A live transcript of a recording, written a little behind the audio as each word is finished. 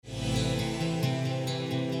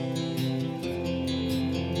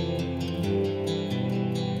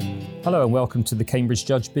Hello and welcome to the Cambridge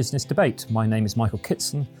Judge Business Debate. My name is Michael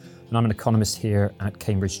Kitson and I'm an economist here at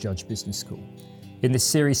Cambridge Judge Business School. In this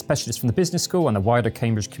series, specialists from the business school and the wider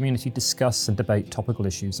Cambridge community discuss and debate topical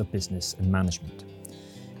issues of business and management.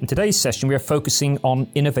 In today's session, we are focusing on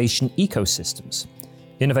innovation ecosystems.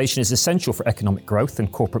 Innovation is essential for economic growth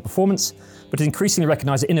and corporate performance, but it's increasingly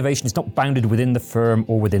recognised that innovation is not bounded within the firm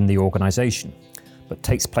or within the organisation, but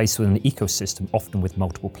takes place within an ecosystem, often with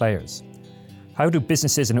multiple players. How do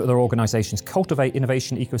businesses and other organisations cultivate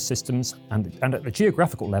innovation ecosystems? And at the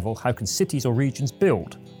geographical level, how can cities or regions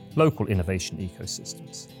build local innovation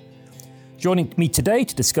ecosystems? Joining me today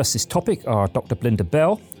to discuss this topic are Dr. Belinda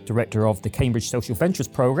Bell, Director of the Cambridge Social Ventures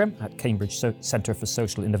Programme at Cambridge Centre for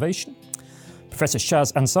Social Innovation, Professor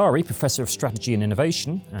Shahzad Ansari, Professor of Strategy and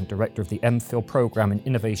Innovation and Director of the MPhil Programme in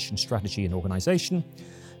Innovation, Strategy and Organisation,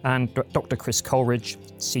 and Dr. Chris Coleridge,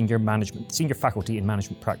 Senior Faculty in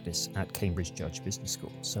Management Practice at Cambridge Judge Business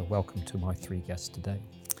School. So welcome to my three guests today.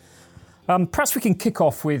 Perhaps we can kick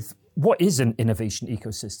off with, what is an innovation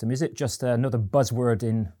ecosystem? Is it just another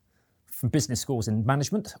buzzword from business schools in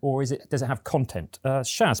management, or does it have content?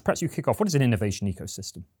 Shaz, perhaps you kick off. What is an innovation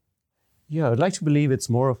ecosystem? Yeah, I'd like to believe it's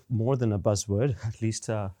more than a buzzword. At least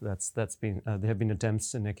that's been. There have been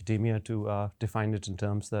attempts in academia to define it in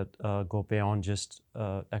terms that go beyond just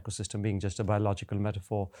ecosystem being just a biological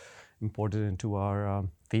metaphor imported into our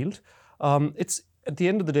field. It's at the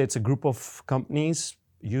end of the day, it's a group of companies,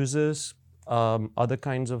 users, other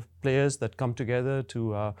kinds of players that come together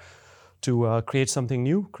to create something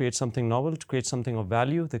new, create something novel, to create something of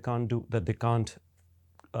value they can't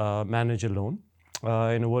manage alone.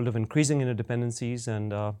 In a world of increasing interdependencies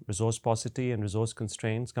and resource paucity and resource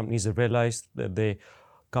constraints, companies have realized that they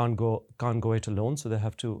can't go it alone, so they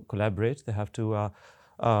have to collaborate. They have to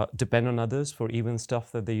depend on others for even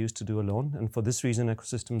stuff that they used to do alone. And for this reason,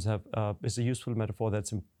 ecosystems is a useful metaphor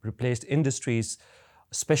that's replaced industries,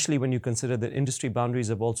 especially when you consider that industry boundaries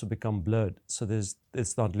have also become blurred. So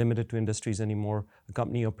it's not limited to industries anymore. A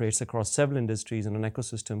company operates across several industries, and an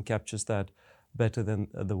ecosystem captures that better than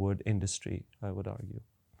the word industry, I would argue.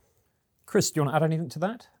 Chris, do you want to add anything to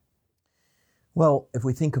that? Well, if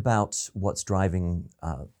we think about what's driving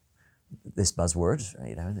this buzzword,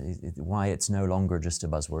 why it's no longer just a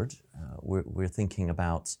buzzword, we're thinking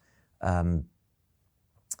about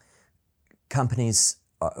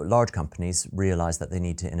large companies realize that they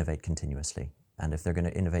need to innovate continuously. And if they're going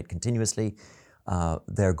to innovate continuously,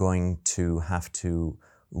 they're going to have to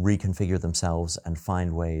reconfigure themselves and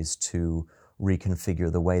find ways to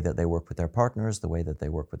reconfigure the way that they work with their partners, the way that they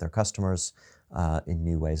work with their customers in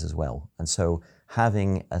new ways as well. And so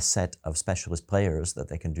having a set of specialist players that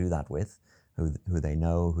they can do that with, who they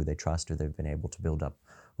know, who they trust, who they've been able to build up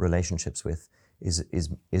relationships with,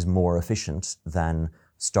 is more efficient than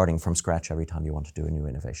starting from scratch every time you want to do a new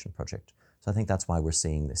innovation project. So I think that's why we're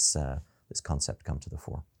seeing this concept come to the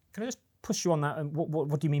fore. Can I just push you on that? And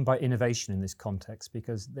what do you mean by innovation in this context?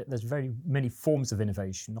 Because there's very many forms of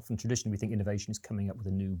innovation. Often traditionally we think innovation is coming up with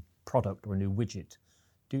a new product or a new widget.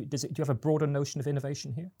 Do you have a broader notion of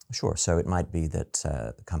innovation here? Sure. So it might be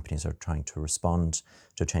that companies are trying to respond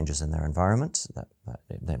to changes in their environment.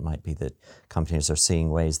 That might be that companies are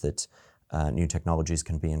seeing ways that new technologies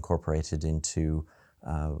can be incorporated into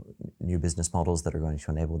new business models that are going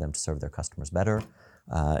to enable them to serve their customers better.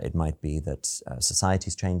 It might be that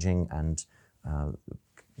society's changing and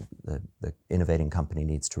the innovating company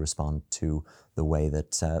needs to respond to the way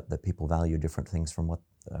that people value different things from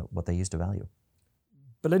what they used to value.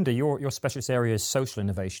 Belinda, your specialist area is social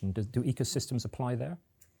innovation. Do ecosystems apply there?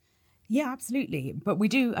 Yeah, absolutely. But we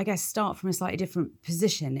do, I guess, start from a slightly different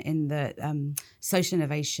position in that social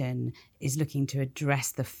innovation is looking to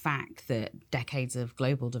address the fact that decades of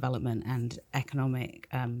global development and economic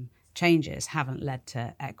changes haven't led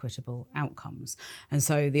to equitable outcomes. And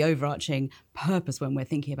so the overarching purpose when we're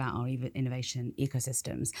thinking about our innovation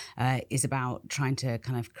ecosystems is about trying to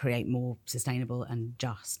kind of create more sustainable and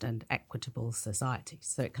just and equitable societies.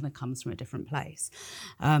 So it kind of comes from a different place.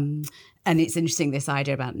 And it's interesting, this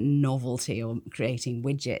idea about novelty or creating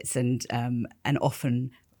widgets, and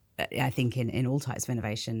often I think in all types of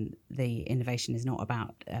innovation, the innovation is not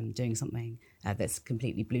about doing something that's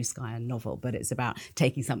completely blue sky and novel, but it's about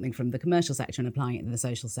taking something from the commercial sector and applying it in the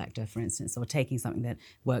social sector, for instance, or taking something that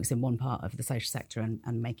works in one part of the social sector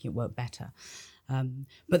and making it work better.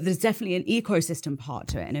 But there's definitely an ecosystem part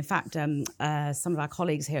to it. And in fact, some of our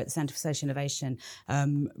colleagues here at the Centre for Social Innovation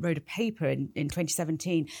wrote a paper in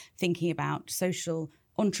 2017 thinking about social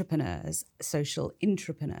entrepreneurs, social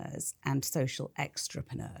intrapreneurs, and social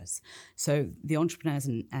extrapreneurs. So the entrepreneurs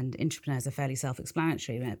and intrapreneurs are fairly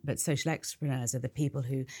self-explanatory, but social extrapreneurs are the people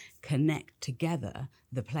who connect together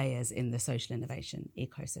the players in the social innovation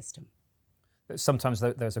ecosystem. Sometimes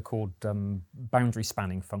those are called boundary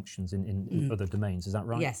spanning functions in other domains. Is that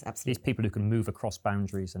right? Yes, absolutely. These people who can move across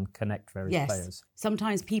boundaries and connect various players.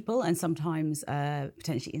 Sometimes people and sometimes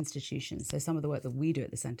potentially institutions. So some of the work that we do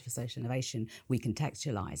at the Centre for Social Innovation, we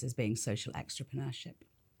contextualise as being social extrapreneurship.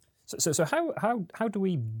 So how do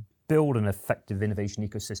we build an effective innovation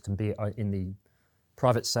ecosystem, be it in the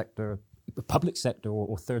private sector, public sector,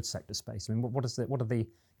 or third sector space? I mean, what are the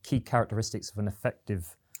key characteristics of an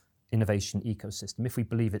effective innovation ecosystem, if we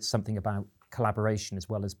believe it's something about collaboration as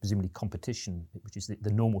well as presumably competition, which is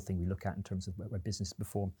the normal thing we look at in terms of where businesses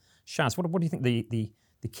perform? Shaz, what do you think the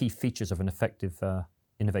key features of an effective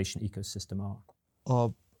innovation ecosystem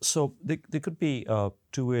are? So there could be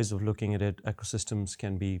two ways of looking at it. Ecosystems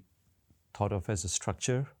can be thought of as a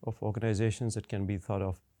structure of organizations. It can be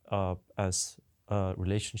thought of as a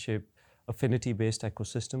relationship, affinity-based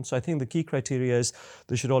ecosystem. So I think the key criteria is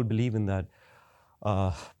they should all believe in that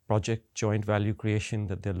project joint value creation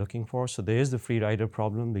that they're looking for. So there is the free rider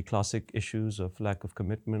problem, the classic issues of lack of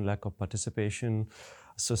commitment, lack of participation.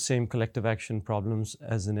 So same collective action problems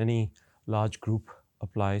as in any large group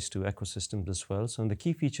applies to ecosystems as well. So the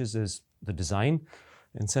key features is the design,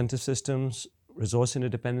 incentive systems, resource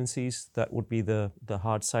interdependencies. That would be the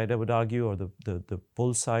hard side, I would argue, or the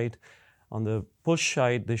pull side. On the push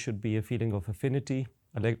side, there should be a feeling of affinity,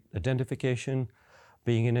 identification,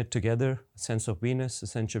 being in it together, a sense of we-ness, a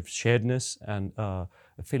sense of sharedness and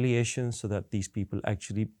affiliation, so that these people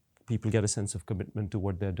get a sense of commitment to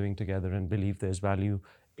what they're doing together and believe there's value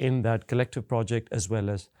in that collective project as well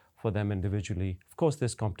as for them individually. Of course,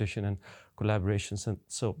 there's competition and collaboration,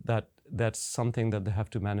 so that's something that they have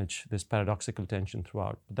to manage, this paradoxical tension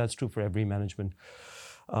throughout. But that's true for every management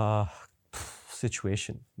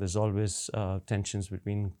situation. There's always tensions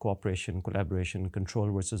between cooperation, collaboration,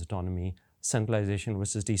 control versus autonomy, centralization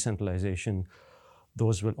versus decentralization.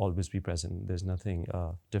 Those will always be present. There's nothing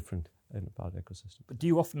different about ecosystem. But do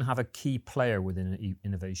you often have a key player within an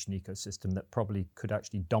innovation ecosystem that probably could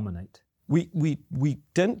actually dominate? We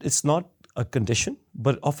tend, it's not a condition,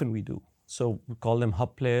 but often we do. So we call them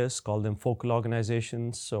hub players, call them focal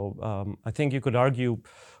organizations. So I think you could argue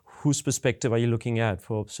whose perspective are you looking at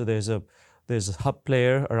for? So there's a hub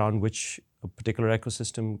player around which a particular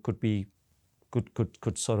ecosystem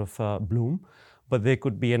could sort of bloom, but there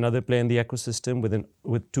could be another player in the ecosystem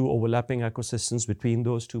with two overlapping ecosystems between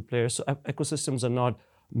those two players. So ecosystems are not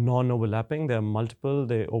non-overlapping; they're multiple.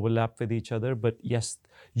 They overlap with each other. But yes,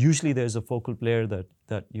 usually there's a focal player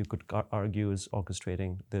that you could argue is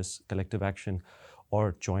orchestrating this collective action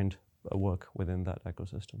or joint work within that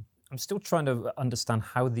ecosystem. I'm still trying to understand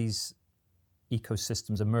how these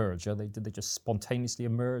ecosystems emerge. Did they just spontaneously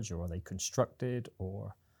emerge, or are they constructed,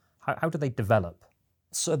 or how do they develop?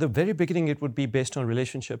 So at the very beginning, it would be based on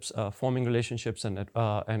relationships, forming relationships, and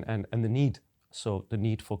the need. So the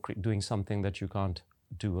need for doing something that you can't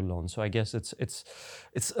do alone. So I guess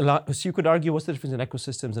it's a lot. So you could argue, what's the difference in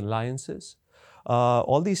ecosystems and alliances?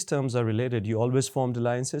 All these terms are related. You always formed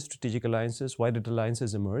alliances, strategic alliances. Why did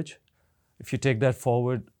alliances emerge? If you take that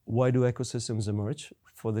forward, why do ecosystems emerge?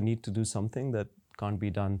 For the need to do something that can't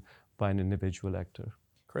be done by an individual actor.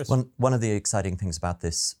 Chris? One of the exciting things about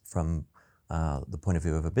this from the point of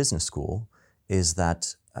view of a business school is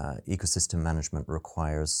that ecosystem management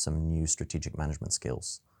requires some new strategic management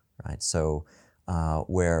skills, right? So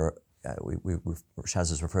where Shaz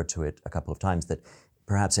has referred to it a couple of times, that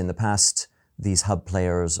perhaps in the past these hub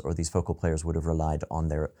players or these focal players would have relied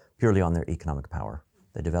purely on their economic power.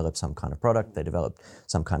 They developed some kind of product, they developed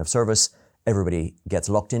some kind of service. Everybody gets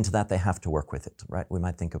locked into that, they have to work with it, right? We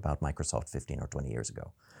might think about Microsoft 15 or 20 years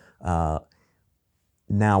ago.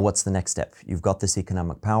 Now, what's the next step? You've got this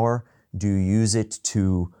economic power. Do you use it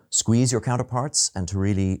to squeeze your counterparts and to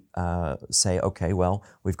really say, okay, well,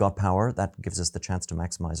 we've got power, that gives us the chance to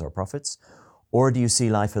maximize our profits? Or do you see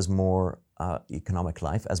life as more, economic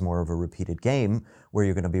life, as more of a repeated game where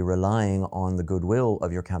you're going to be relying on the goodwill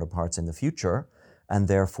of your counterparts in the future, and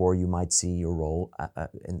therefore you might see your role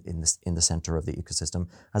in the center of the ecosystem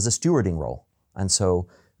as a stewarding role? And so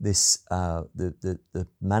this the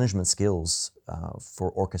management skills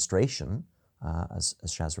for orchestration, as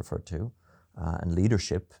Shaz referred to, and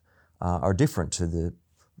leadership are different to the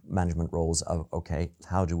management roles of, okay,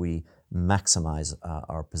 how do we maximize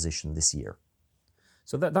our position this year?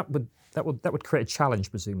 So that would create a challenge,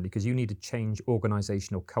 presumably, because you need to change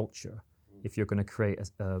organizational culture if you're going to create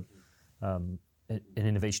an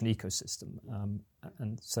innovation ecosystem.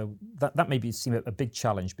 And so that maybe seem a big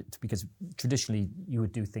challenge, because traditionally you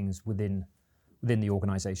would do things within the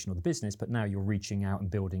organisation or the business, but now you're reaching out and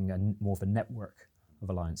building more of a network of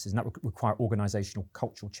alliances, and that require organisational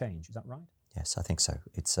cultural change. Is that right? Yes, I think so.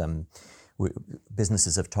 It's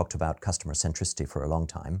businesses have talked about customer centricity for a long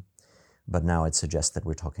time, but now it suggests that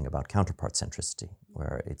we're talking about counterpart centricity,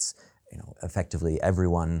 where it's effectively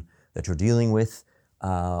everyone that you're dealing with,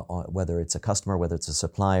 whether it's a customer, whether it's a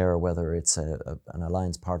supplier, whether it's an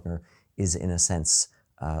alliance partner, is in a sense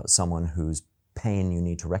someone whose pain you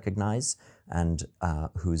need to recognize and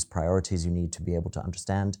whose priorities you need to be able to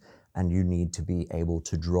understand, and you need to be able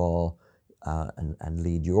to draw and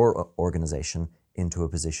lead your organization into a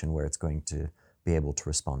position where it's going to be able to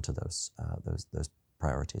respond to those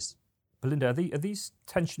priorities. Belinda, are these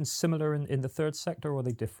tensions similar in the third sector, or are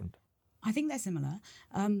they different? I think they're similar.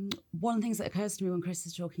 One of the things that occurs to me when Chris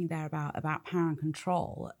is talking there about power and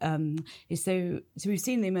control is so we've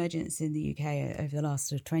seen the emergence in the UK over the last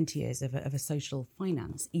sort of 20 years of a social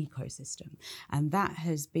finance ecosystem, and that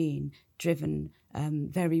has been driven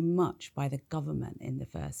very much by the government in the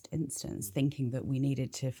first instance, thinking that we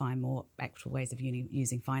needed to find more equitable ways of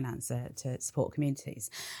using finance to support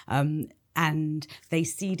communities. And they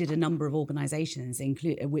seeded a number of organisations,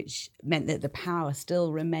 which meant that the power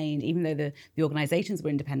still remained, even though the organisations were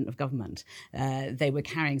independent of government, they were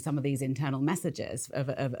carrying some of these internal messages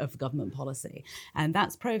of government policy. And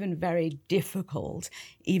that's proven very difficult,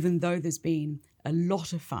 even though there's been a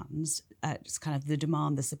lot of funds, just kind of the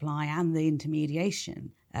demand, the supply and the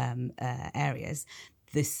intermediation areas.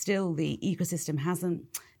 The ecosystem hasn't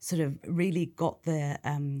sort of really got the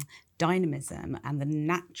dynamism and the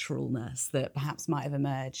naturalness that perhaps might have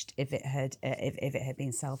emerged if it had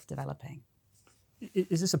been self-developing.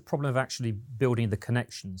 Is this a problem of actually building the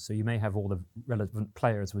connections? So you may have all the relevant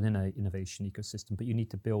players within an innovation ecosystem, but you need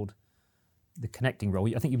to build the connecting role.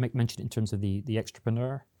 I think you mentioned it in terms of the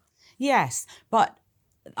entrepreneur. Yes, but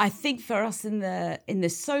I think for us in the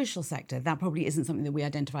social sector, that probably isn't something that we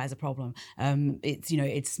identify as a problem.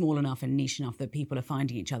 It's small enough and niche enough that people are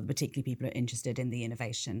finding each other, particularly people who are interested in the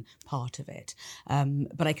innovation part of it.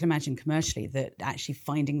 But I can imagine commercially that actually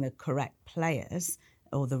finding the correct players,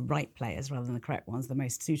 or the right players rather than the correct ones, the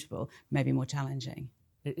most suitable, may be more challenging.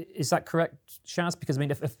 Is that correct, Shaz? Because I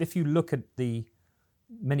mean, if you look at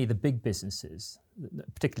many of the big businesses,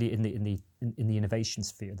 particularly in the innovation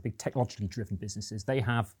sphere, the big technologically driven businesses, they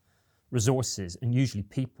have resources and usually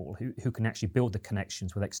people who can actually build the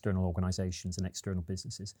connections with external organisations and external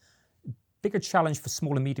businesses. Bigger challenge for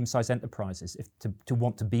small and medium-sized enterprises to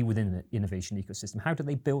want to be within the innovation ecosystem. How do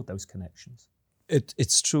they build those connections?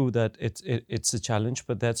 It's true that it's a challenge,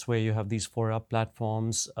 but that's where you have these 4UP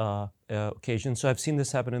platforms occasions. So I've seen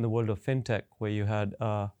this happen in the world of fintech, where you had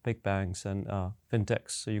big banks and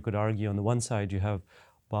fintechs. So you could argue on the one side you have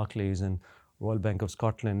Barclays and Royal Bank of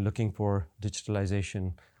Scotland looking for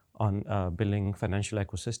digitalization on building financial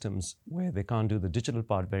ecosystems where they can't do the digital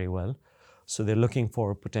part very well. So they're looking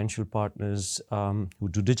for potential partners who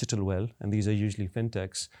do digital well, and these are usually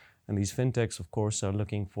fintechs. And these fintechs, of course, are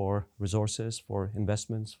looking for resources, for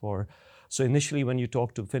investments, So initially, when you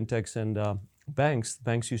talk to fintechs and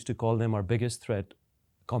banks used to call them our biggest threat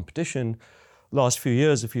competition. Last few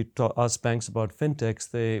years, if you ask banks about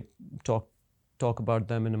fintechs, they talk about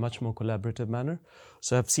them in a much more collaborative manner.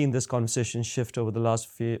 So I've seen this conversation shift over the last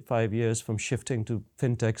 5 years, from shifting to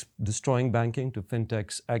fintechs destroying banking to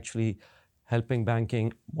fintechs actually helping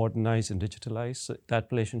banking modernize and digitalize. So that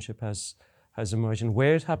relationship has emerged. And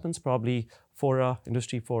where it happens, probably fora,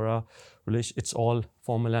 industry fora, it's all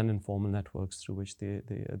formal and informal networks through which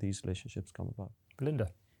these relationships come about. Belinda.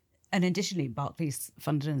 And additionally, Barclays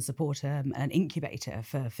funded and support an incubator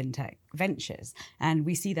for fintech ventures. And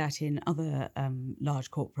we see that in other large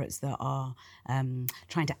corporates that are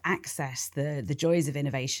trying to access the joys of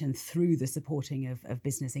innovation through the supporting of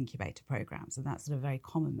business incubator programs. And that's sort of a very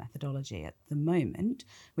common methodology at the moment,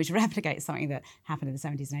 which replicates something that happened in the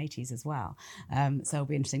 70s and 80s as well. So it'll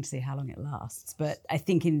be interesting to see how long it lasts. But I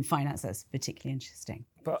think in finance, that's particularly interesting.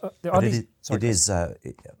 But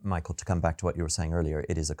Michael, to come back to what you were saying earlier,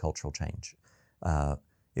 it is a cultural change.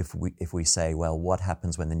 If we say, well, what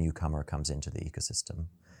happens when the newcomer comes into the ecosystem?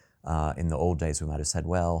 In the old days, we might have said,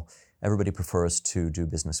 well, everybody prefers to do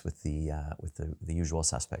business with the usual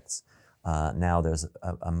suspects. Now there's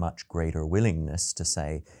a much greater willingness to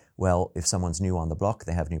say, well, if someone's new on the block,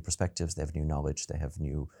 they have new perspectives, they have new knowledge, they have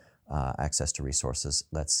new access to resources.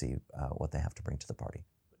 Let's see what they have to bring to the party.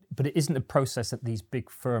 But it isn't a process that these big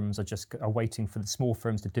firms are waiting for the small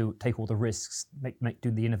firms to take all the risks,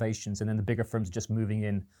 do the innovations, and then the bigger firms are just moving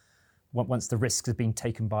in once the risks have been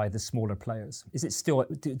taken by the smaller players? Is it still?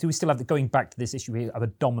 Do we still have going back to this issue here of a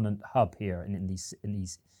dominant hub here in these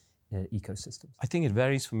ecosystems? I think it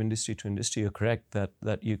varies from industry to industry. You're correct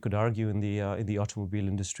that you could argue in the automobile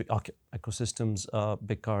industry ecosystems,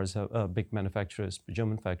 big cars, big manufacturers,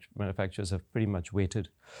 German manufacturers have pretty much waited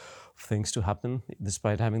for things to happen.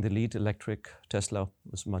 Despite having the lead, electric Tesla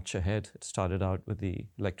was much ahead. It started out with the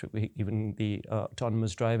electric, even the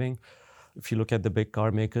autonomous driving. If you look at the big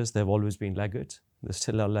car makers, they've always been laggards. They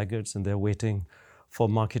still are laggards, and they're waiting for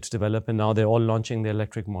market to develop. And now they're all launching their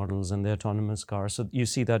electric models and their autonomous cars. So you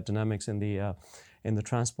see that dynamics in the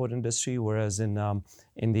transport industry, whereas in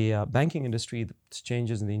the banking industry, the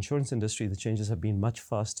changes in the insurance industry, the changes have been much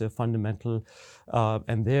faster, fundamental,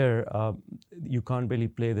 and there you can't really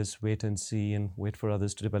play this wait and see and wait for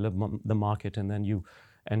others to develop the market, and then you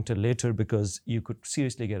enter later, because you could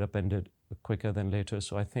seriously get upended quicker than later.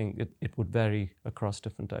 So I think it would vary across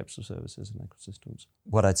different types of services and ecosystems.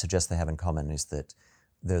 What I'd suggest they have in common is that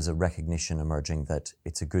there's a recognition emerging that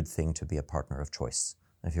it's a good thing to be a partner of choice.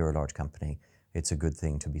 If you're a large company, it's a good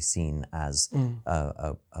thing to be seen as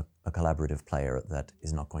a collaborative player that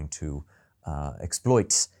is not going to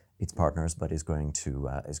exploit its partners, but is going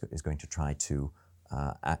to try to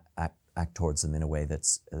act towards them in a way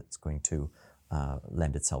that's going to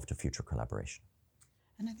lend itself to future collaboration.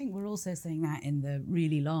 And I think we're also seeing that in the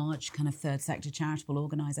really large kind of third sector charitable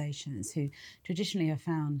organisations who traditionally have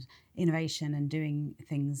found innovation and doing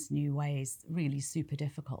things new ways really super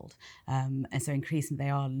difficult. And so increasingly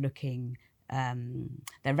they are looking,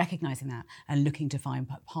 they're recognising that and looking to find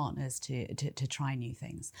partners to try new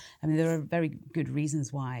things. I mean, there are very good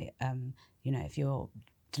reasons why, if you're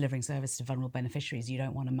delivering service to vulnerable beneficiaries, you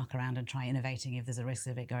don't want to muck around and try innovating if there's a risk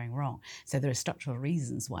of it going wrong. So there are structural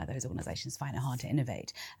reasons why those organisations find it hard to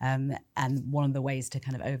innovate. And one of the ways to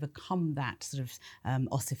kind of overcome that sort of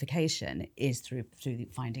ossification is through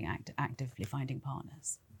actively finding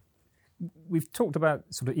partners. We've talked about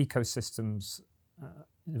sort of ecosystems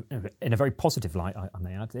in a very positive light, I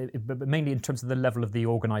may add, but mainly in terms of the level of the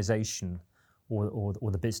organisation or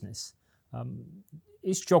the business.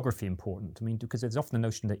 Is geography important? I mean, because there's often the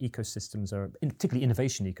notion that ecosystems are, particularly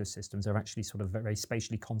innovation ecosystems, are actually sort of very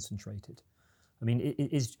spatially concentrated. I mean,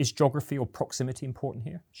 is geography or proximity important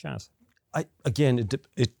here? Shaz? I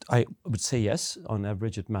would say yes, on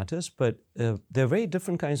average it matters, but there are very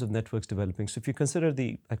different kinds of networks developing. So if you consider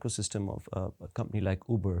the ecosystem of a company like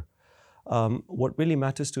Uber, what really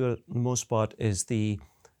matters to the most part is the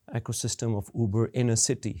ecosystem of Uber in a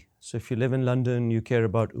city. So if you live in London, you care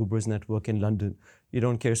about Uber's network in London. You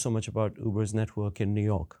don't care so much about Uber's network in New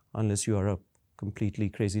York, unless you are a completely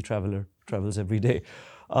crazy traveler, travels every day.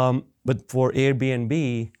 But for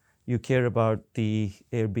Airbnb, you care about the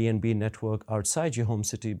Airbnb network outside your home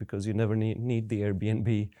city, because you never need the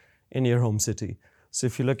Airbnb in your home city. So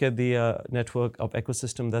if you look at the network of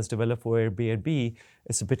ecosystem that's developed for Airbnb,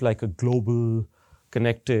 it's a bit like a global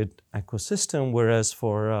connected ecosystem, whereas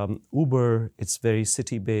for Uber, it's very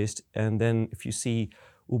city-based. And then if you see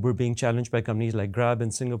Uber being challenged by companies like Grab in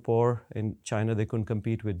Singapore, in China they couldn't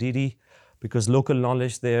compete with Didi, because local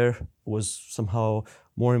knowledge there was somehow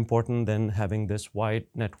more important than having this wide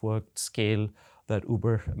network scale that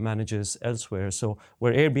Uber manages elsewhere. So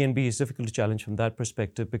where Airbnb is difficult to challenge from that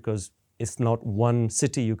perspective, because it's not one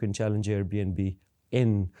city you can challenge Airbnb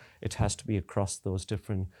in, it has to be across those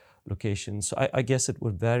different locations. So I guess it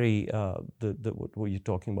would vary, what you're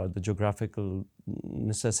talking about, the geographical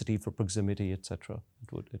necessity for proximity, etc.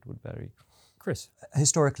 It would vary. Chris?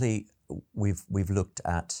 Historically, we've looked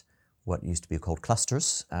at what used to be called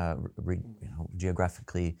clusters,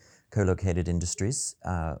 geographically co-located industries,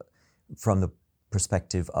 from the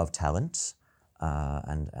perspective of talent,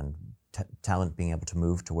 and talent being able to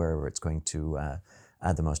move to wherever it's going to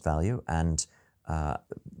add the most value, and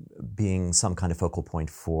being some kind of focal point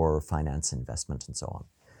for finance investment and so on.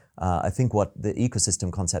 I think what the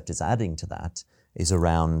ecosystem concept is adding to that is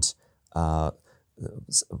around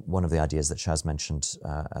one of the ideas that Shaz mentioned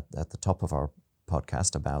at the top of our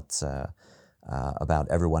podcast about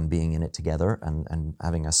everyone being in it together and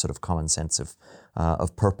having a sort of common sense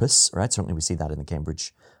of purpose, right? Certainly we see that in the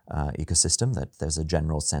Cambridge ecosystem, that there's a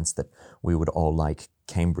general sense that we would all like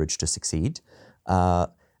Cambridge to succeed.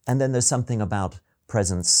 And then there's something about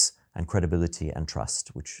presence and credibility and trust,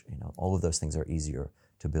 which, all of those things are easier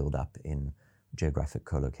to build up in geographic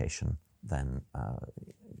co-location than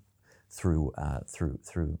through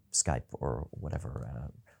Skype or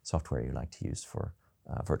whatever software you like to use for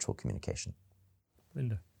virtual communication.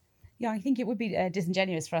 Linda? Yeah, I think it would be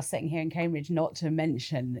disingenuous for us sitting here in Cambridge not to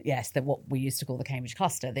mention, yes, that what we used to call the Cambridge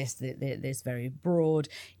cluster, this very broad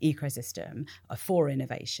ecosystem for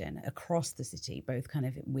innovation across the city, both kind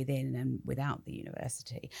of within and without the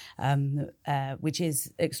university, which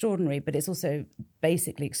is extraordinary, but it's also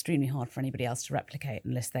basically extremely hard for anybody else to replicate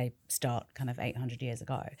unless they start kind of 800 years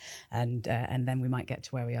ago, and then we might get to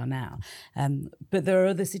where we are now. But there are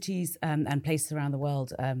other cities and places around the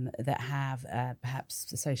world that have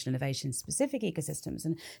perhaps social innovation specific ecosystems.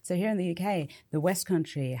 And so here in the UK, the West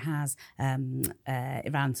Country has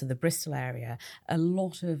around to the Bristol area a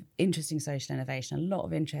lot of interesting social innovation, a lot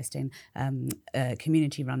of interesting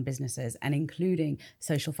community run businesses, and including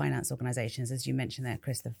social finance organizations, as you mentioned there,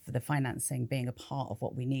 Chris, the financing being a part of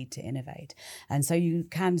what we need to innovate. And so you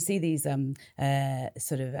can see these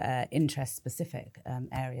interest specific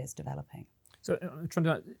areas developing. So I'm trying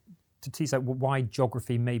to tease out why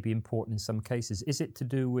geography may be important in some cases. Is it to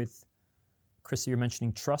do with, Chris, you're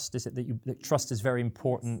mentioning trust? Is it that trust is very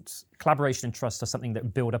important? Collaboration and trust are something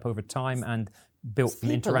that build up over time and built from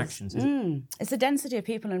interactions. It's the density of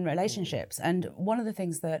people and relationships. And one of the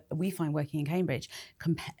things that we find working in Cambridge,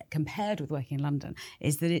 compared with working in London,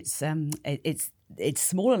 is that it's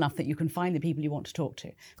small enough that you can find the people you want to talk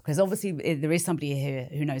to. Because obviously there is somebody here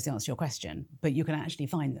who knows the answer to your question, but you can actually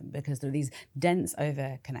find them because there are these dense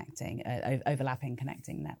overlapping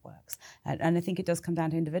connecting networks. And I think it does come down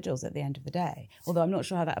to individuals at the end of the day. Although I'm not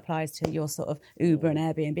sure how that applies to your sort of Uber and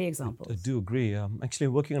Airbnb examples. I do agree. Actually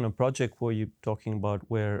working on a project where you're talking about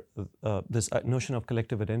where this notion of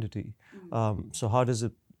collective identity. So how does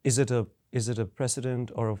it, is it a precedent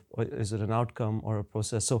or is it an outcome or a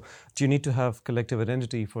process? So do you need to have collective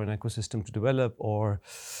identity for an ecosystem to develop, or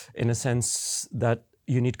in a sense that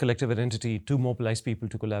you need collective identity to mobilize people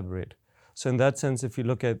to collaborate? So in that sense, if you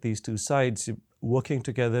look at these two sides, working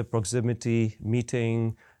together, proximity,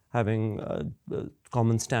 meeting, having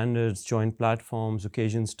common standards, joint platforms,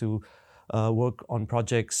 occasions to work on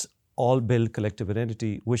projects, all build collective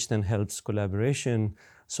identity, which then helps collaboration.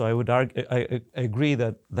 So I would argue, I agree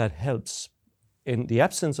that that helps. In the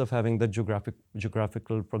absence of having the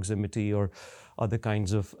geographical proximity or other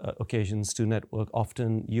kinds of occasions to network,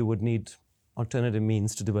 often you would need alternative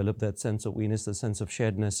means to develop that sense of we-ness, the sense of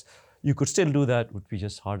sharedness. You could still do that, it would be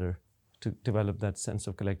just harder to develop that sense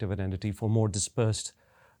of collective identity for more dispersed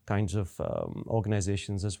kinds of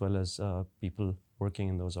organizations as well as people working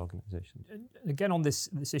in those organizations. Again, on this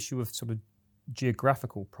issue of sort of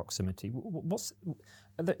geographical proximity,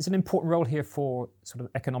 there's an important role here for sort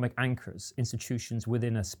of economic anchors, institutions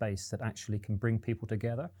within a space that actually can bring people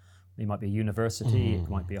together. It might be a university, it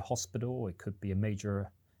might be a hospital, it could be a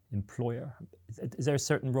major employer. Is there a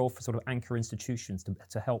certain role for sort of anchor institutions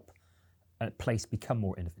to help a place become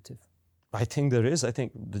more innovative? I think there is. I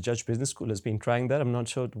think the Judge Business School has been trying that. I'm not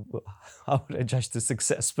sure how would I judge the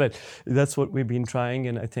success, but that's what we've been trying.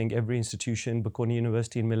 And I think every institution, Bocconi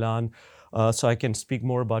University in Milan, so I can speak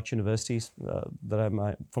more about universities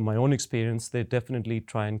from my own experience. They definitely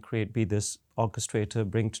try and be this orchestrator,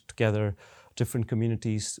 bring together different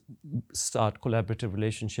communities, start collaborative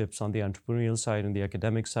relationships on the entrepreneurial side and the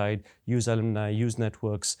academic side, use alumni, use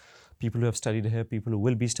networks, people who have studied here, people who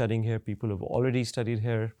will be studying here, people who have already studied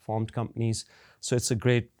here, formed companies. So it's a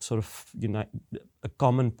great sort of a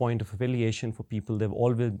common point of affiliation for people. They've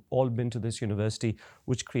all been to this university,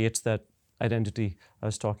 which creates that identity I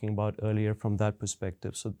was talking about earlier from that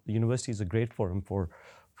perspective. So the university is a great forum for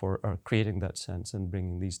creating that sense and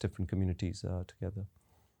bringing these different communities together.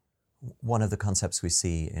 One of the concepts we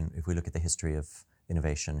see if we look at the history of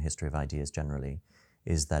innovation, history of ideas generally,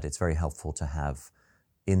 is that it's very helpful to have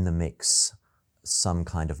in the mix some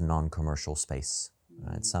kind of non-commercial space,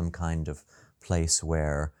 right? Some kind of place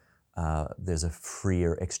where there's a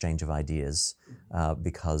freer exchange of ideas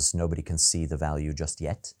because nobody can see the value just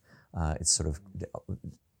yet. It's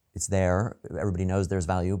there. Everybody knows there's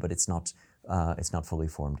value, but it's not fully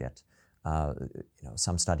formed yet.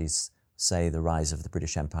 Some studies say the rise of the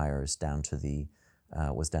British Empire was down to the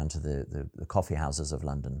coffee houses of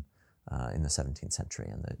London in the 17th century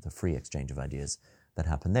and the free exchange of ideas that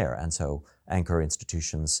happened there. And so anchor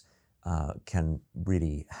institutions can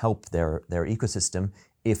really help their ecosystem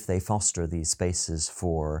if they foster these spaces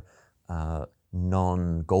for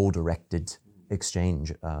non-goal-directed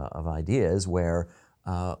exchange of ideas where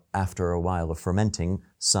after a while of fermenting,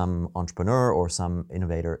 some entrepreneur or some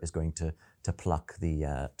innovator is going to pluck the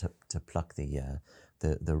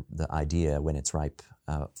idea when it's ripe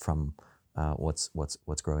from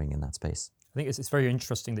what's growing in that space. I think it's very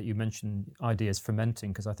interesting that you mentioned ideas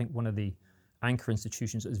fermenting, because I think one of the anchor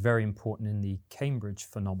institutions that is very important in the Cambridge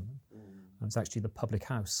phenomenon is actually the public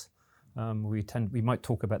house. We might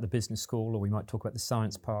talk about the business school, or we might talk about the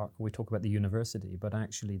science park, or we talk about the university, but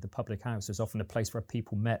actually the public house is often a place where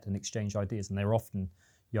people met and exchanged ideas, and they're often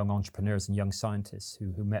young entrepreneurs and young scientists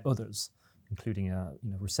who met others, including a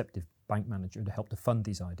receptive bank manager to help to fund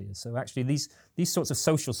these ideas. So actually these sorts of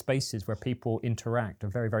social spaces where people interact are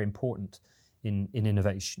very, very important in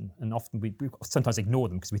innovation, and often we sometimes ignore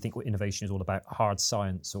them because we think innovation is all about hard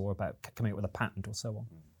science or about coming up with a patent or so on.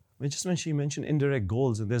 You mentioned indirect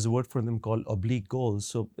goals, and there's a word for them called oblique goals.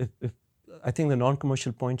 So if I think the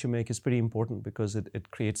non-commercial point you make is pretty important because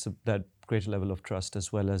it creates that greater level of trust,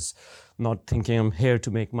 as well as not thinking I'm here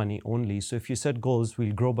to make money only. So if you set goals,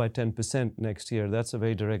 we'll grow by 10% next year, that's a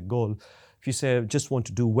very direct goal. If you say I just want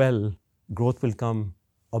to do well, growth will come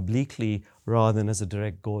obliquely rather than as a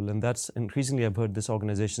direct goal. And that's increasingly, I've heard this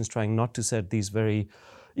organizations trying not to set these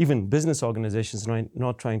even business organizations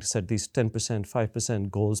not trying to set these 10%, 5%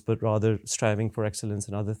 goals, but rather striving for excellence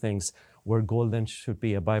and other things, where goal then should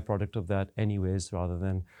be a byproduct of that anyways, rather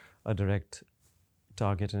than a direct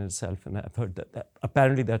target in itself. And I've heard that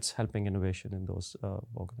apparently that's helping innovation in those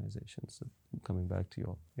organizations. So coming back to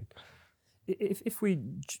your point. If we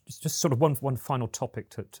just sort of one final topic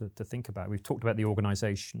to think about, we've talked about the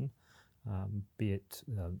organization, be it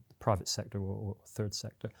the private sector or third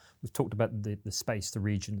sector. We've talked about the space, the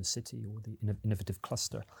region, the city, or the innovative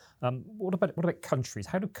cluster. What about countries?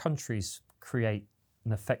 How do countries create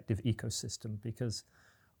an effective ecosystem? Because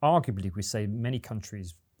arguably we say many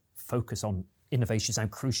countries focus on innovation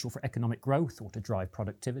sound crucial for economic growth or to drive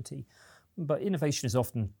productivity. But innovation is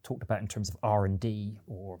often talked about in terms of R&D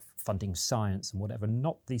or funding science and whatever,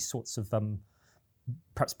 not these sorts of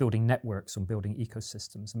perhaps building networks or building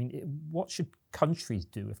ecosystems. I mean, what should countries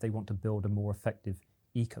do if they want to build a more effective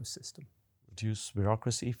ecosystem? Reduce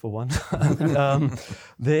bureaucracy for one.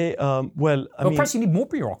 Perhaps you need more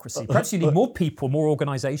bureaucracy. Perhaps you need more people, more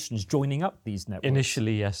organizations joining up these networks.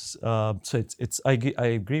 Initially, yes. So I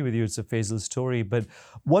agree with you. It's a phasal story. But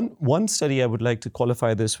one study I would like to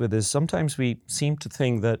qualify this with is sometimes we seem to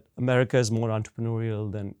think that America is more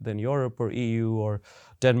entrepreneurial than Europe or EU, or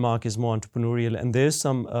Denmark is more entrepreneurial. And there's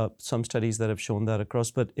some studies that have shown that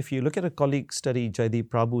across. But if you look at a colleague study, Jaideep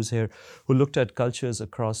Prabhu's here, who looked at cultures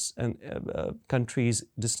across countries,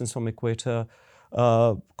 distance from equator,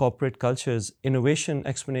 corporate cultures, innovation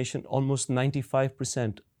explanation, almost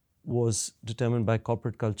 95% was determined by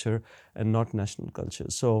corporate culture and not national culture.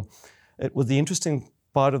 So the interesting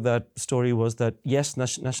part of that story was that, yes,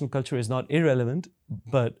 national culture is not irrelevant,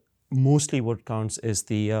 but mostly what counts is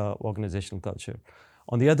the organizational culture.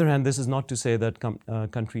 On the other hand, this is not to say that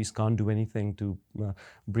countries can't do anything to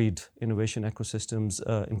breed innovation ecosystems,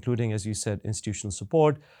 including, as you said, institutional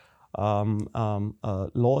support,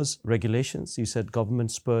 laws, regulations. You said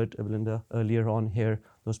government spurred, Belinda, earlier on here,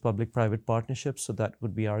 those public-private partnerships. So that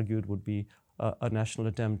would be argued would be a national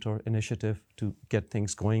attempt or initiative to get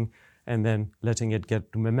things going, and then letting it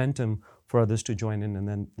get to momentum for others to join in, and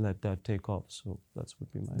then let that take off. So that's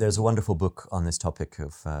would be my. There's a wonderful book on this topic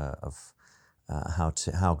of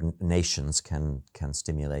how nations can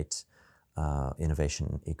stimulate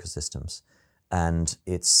innovation ecosystems, and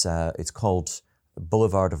it's called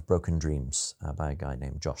Boulevard of Broken Dreams by a guy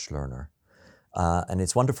named Josh Lerner, and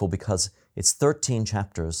it's wonderful because it's 13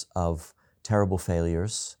 chapters of terrible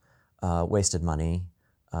failures, wasted money,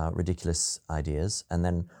 ridiculous ideas, and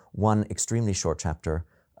then one extremely short chapter,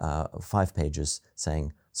 5 pages,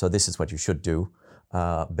 saying, so this is what you should do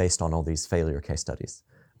based on all these failure case studies.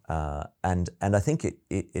 And I think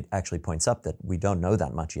it actually points up that we don't know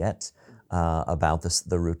that much yet about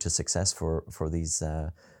the route to success for these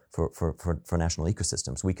for national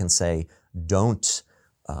ecosystems. We can say, don't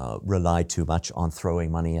rely too much on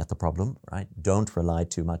throwing money at the problem, right? Don't rely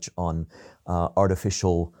too much on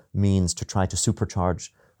artificial means to try to supercharge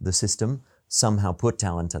the system. Somehow put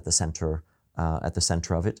talent at the center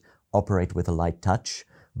of it. Operate with a light touch,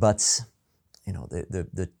 but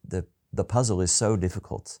the puzzle is so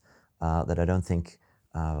difficult that I don't think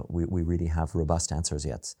we really have robust answers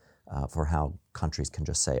yet for how countries can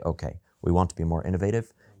just say, okay, we want to be more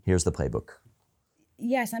innovative, here's the playbook.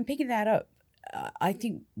 Yes, I'm picking that up. I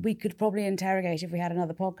think we could probably interrogate, if we had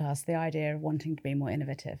another podcast, the idea of wanting to be more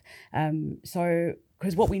innovative.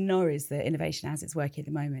 Because what we know is that innovation as it's working at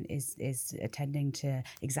the moment is tending to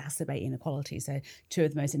exacerbate inequality. So 2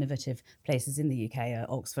 of the most innovative places in the UK are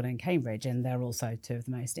Oxford and Cambridge, and they're also 2 of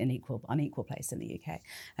the most unequal places in the UK.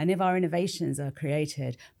 And if our innovations are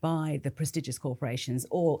created by the prestigious corporations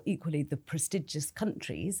or equally the prestigious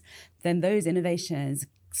countries, then those innovations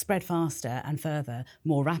spread faster and further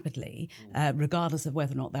more rapidly, regardless of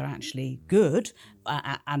whether or not they're actually good,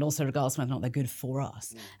 and also regardless of whether or not they're good for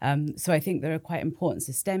us. So I think there are quite important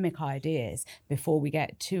systemic ideas before we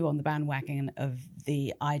get too on the bandwagon of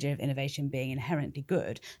the idea of innovation being inherently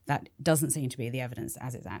good. That doesn't seem to be the evidence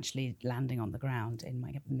as it's actually landing on the ground, in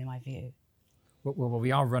my view. Well,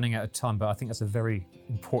 we are running out of time, but I think that's a very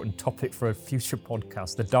important topic for a future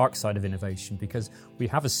podcast, the dark side of innovation, because we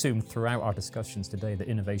have assumed throughout our discussions today that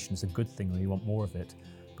innovation is a good thing and we want more of it.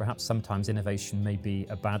 Perhaps sometimes innovation may be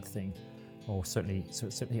a bad thing, or certainly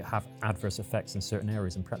have adverse effects in certain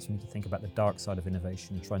areas, and perhaps we need to think about the dark side of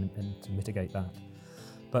innovation and try to mitigate that.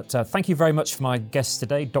 But thank you very much for my guests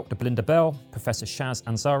today, Dr. Belinda Bell, Professor Shahzad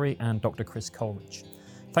Ansari, and Dr. Chris Coleridge.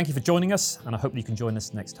 Thank you for joining us, and I hope you can join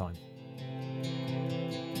us next time.